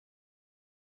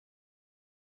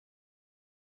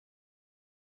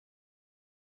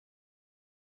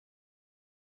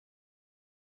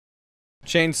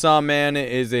Chainsaw Man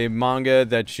is a manga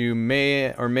that you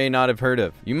may or may not have heard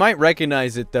of. You might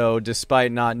recognize it though,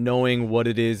 despite not knowing what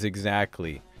it is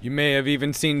exactly. You may have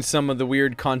even seen some of the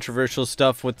weird controversial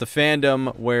stuff with the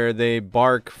fandom where they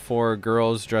bark for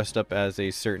girls dressed up as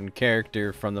a certain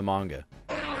character from the manga.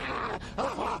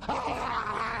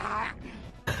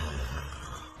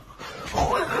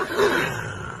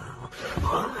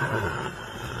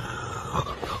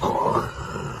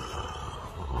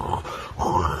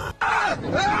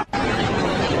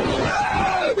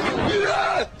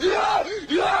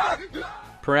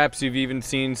 Perhaps you've even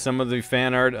seen some of the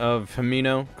fan art of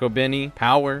Himino, Kobeni,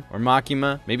 Power, or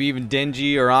Makima, maybe even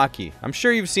Denji or Aki. I'm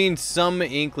sure you've seen some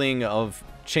inkling of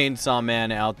Chainsaw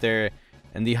Man out there,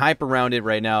 and the hype around it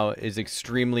right now is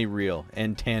extremely real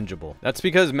and tangible. That's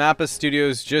because MAPPA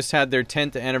Studios just had their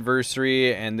 10th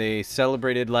anniversary, and they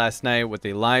celebrated last night with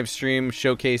a live stream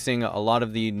showcasing a lot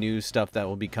of the new stuff that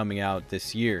will be coming out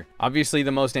this year. Obviously,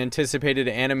 the most anticipated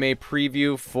anime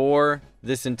preview for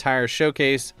this entire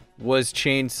showcase was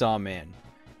Chainsaw Man,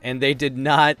 and they did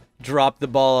not drop the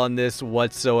ball on this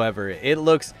whatsoever. It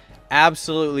looks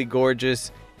absolutely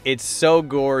gorgeous. It's so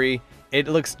gory. It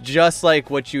looks just like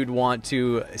what you'd want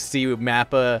to see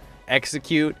MAPPA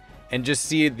execute, and just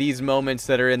see these moments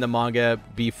that are in the manga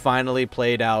be finally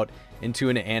played out into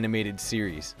an animated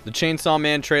series. The Chainsaw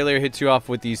Man trailer hits you off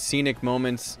with these scenic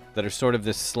moments that are sort of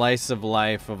the slice of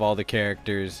life of all the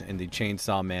characters in the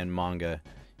Chainsaw Man manga.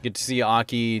 You get to see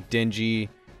Aki, Denji,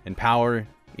 and Power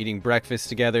eating breakfast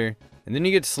together, and then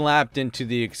you get slapped into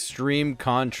the extreme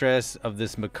contrast of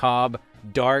this macabre,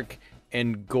 dark,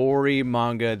 and gory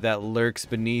manga that lurks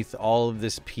beneath all of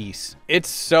this peace. It's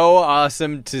so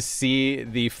awesome to see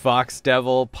the Fox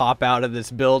Devil pop out of this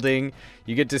building.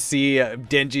 You get to see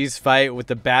Denji's fight with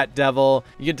the Bat Devil.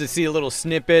 You get to see a little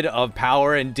snippet of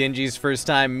Power and Denji's first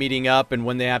time meeting up and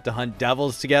when they have to hunt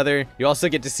devils together. You also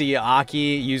get to see Aki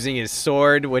using his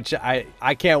sword, which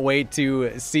I can't wait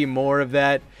to see more of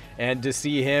that, and to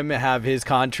see him have his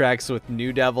contracts with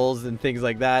new devils and things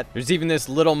like that. There's even this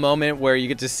little moment where you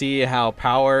get to see how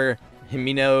Power,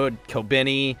 Himino,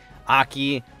 Kobeni,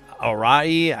 Aki,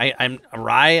 Arai,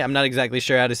 I'm not exactly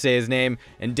sure how to say his name,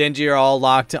 and Denji are all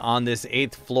locked on this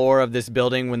 8th floor of this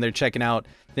building when they're checking out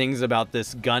things about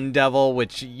this gun devil,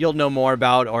 which you'll know more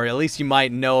about, or at least you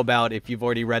might know about if you've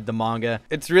already read the manga.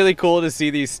 It's really cool to see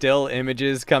these still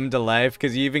images come to life,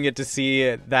 because you even get to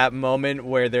see that moment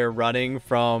where they're running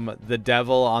from the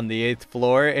devil on the 8th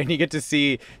floor, and you get to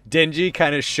see Denji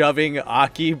kind of shoving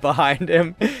Aki behind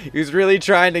him. He's really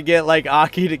trying to get like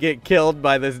Aki to get killed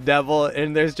by this devil,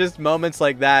 and there's just moments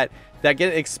like that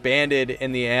get expanded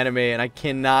in the anime, and I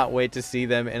cannot wait to see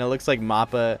them. And it looks like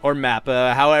MAPPA, or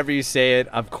MAPPA, however you say it.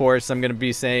 Of course, I'm going to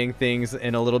be saying things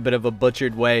in a little bit of a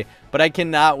butchered way, but I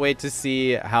cannot wait to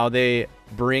see how they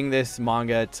bring this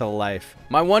manga to life.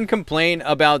 My one complaint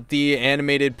about the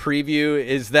animated preview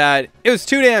is that it was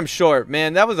too damn short,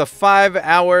 man. That was a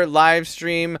 5-hour live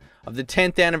stream of the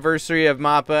 10th anniversary of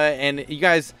MAPPA, and you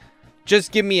guys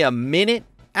just give me a minute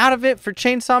out of it for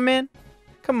Chainsaw Man?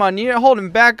 Come on, you're holding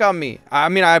back on me. I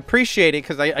mean, I appreciate it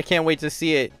because I can't wait to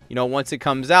see it, you know, once it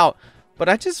comes out. But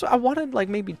I wanted like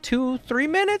maybe 2-3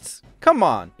 minutes. Come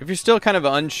on. If you're still kind of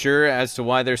unsure as to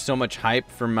why there's so much hype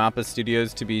for MAPPA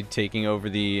Studios to be taking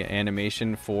over the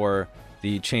animation for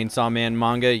the Chainsaw Man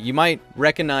manga, you might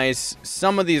recognize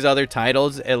some of these other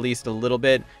titles at least a little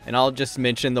bit, and I'll just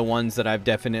mention the ones that I've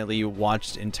definitely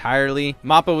watched entirely.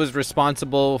 MAPPA was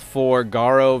responsible for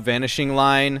Garo Vanishing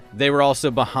Line. They were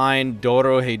also behind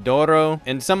Doro Hey Doro,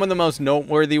 and some of the most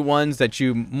noteworthy ones that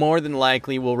you more than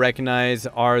likely will recognize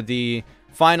are the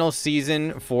final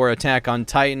season for Attack on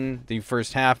Titan, the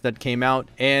first half that came out,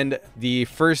 and the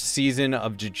first season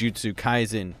of Jujutsu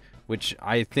Kaisen, which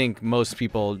I think most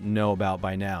people know about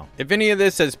by now. If any of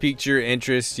this has piqued your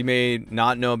interest, you may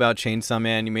not know about Chainsaw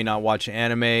Man, you may not watch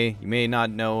anime, you may not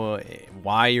know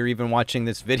why you're even watching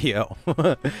this video.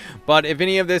 But if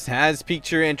any of this has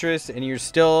piqued your interest and you're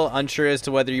still unsure as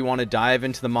to whether you want to dive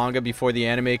into the manga before the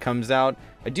anime comes out,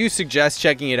 I do suggest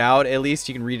checking it out. At least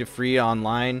you can read it free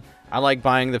online. I like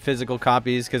buying the physical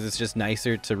copies because it's just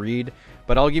nicer to read.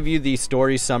 But I'll give you the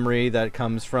story summary that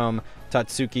comes from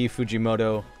Tatsuki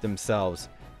Fujimoto themselves.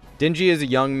 Denji is a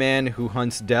young man who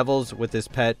hunts devils with his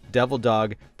pet devil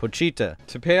dog, Pochita.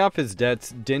 To pay off his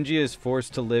debts, Denji is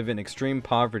forced to live in extreme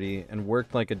poverty and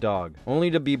work like a dog, only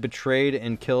to be betrayed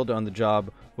and killed on the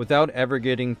job without ever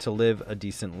getting to live a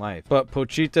decent life. But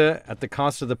Pochita, at the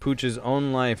cost of the pooch's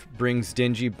own life, brings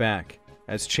Denji back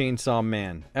as Chainsaw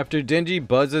Man. After Denji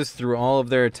buzzes through all of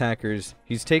their attackers,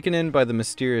 he's taken in by the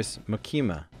mysterious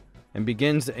Makima and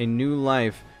begins a new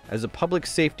life as a public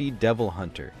safety devil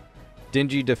hunter.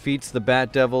 Denji defeats the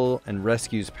Bat Devil and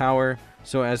rescues Power,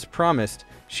 so as promised,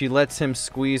 she lets him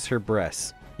squeeze her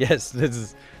breasts. Yes,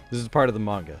 this is part of the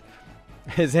manga.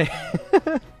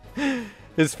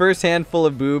 His first handful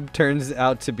of boob turns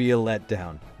out to be a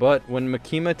letdown. But when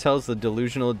Makima tells the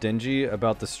delusional Denji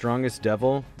about the strongest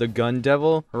devil, the Gun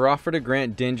Devil, her offer to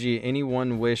grant Denji any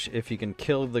one wish if he can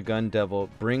kill the Gun Devil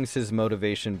brings his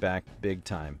motivation back big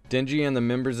time. Denji and the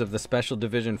members of the Special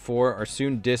Division 4 are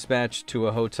soon dispatched to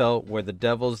a hotel where the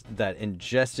devils that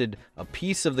ingested a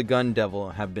piece of the Gun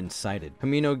Devil have been sighted.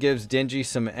 Himeno gives Denji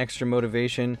some extra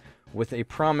motivation with a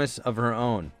promise of her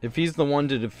own. If he's the one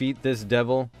to defeat this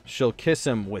devil, she'll kiss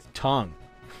him with tongue.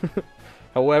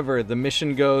 However, the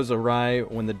mission goes awry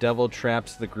when the devil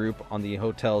traps the group on the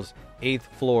hotel's 8th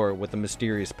floor with a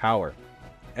mysterious power.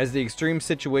 As the extreme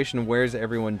situation wears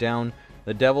everyone down,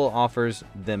 the devil offers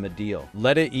them a deal.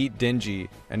 Let it eat Denji,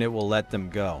 and it will let them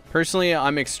go. Personally,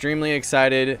 I'm extremely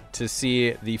excited to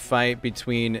see the fight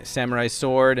between Samurai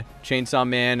Sword, Chainsaw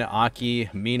Man, Aki,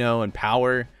 Himeno, and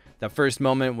Power. That first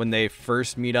moment when they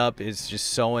first meet up is just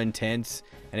so intense,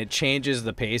 and it changes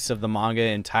the pace of the manga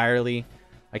entirely.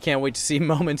 I can't wait to see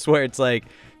moments where it's like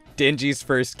Denji's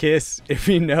first kiss. If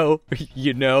you know,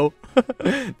 you know.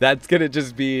 That's gonna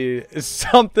just be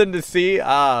something to see.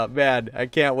 Ah, man, I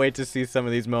can't wait to see some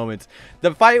of these moments.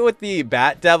 The fight with the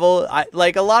Bat Devil,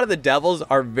 like a lot of the devils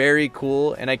are very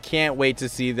cool, and I can't wait to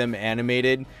see them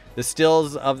animated. The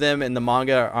stills of them in the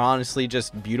manga are honestly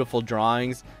just beautiful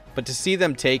drawings, but to see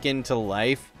them taken to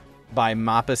life by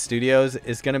MAPPA Studios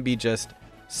is gonna be just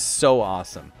so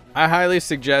awesome. I highly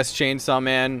suggest Chainsaw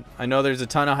Man. I know there's a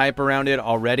ton of hype around it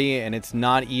already, and it's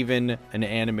not even an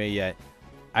anime yet.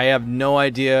 I have no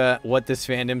idea what this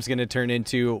fandom's going to turn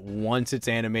into once it's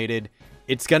animated.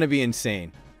 It's going to be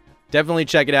insane. Definitely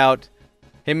check it out.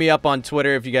 Hit me up on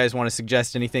Twitter if you guys want to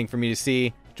suggest anything for me to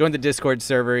see. Join the Discord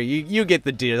server. You get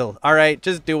the deal. All right,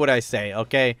 just do what I say,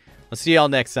 okay? I'll see y'all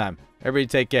next time. Everybody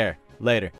take care. Later.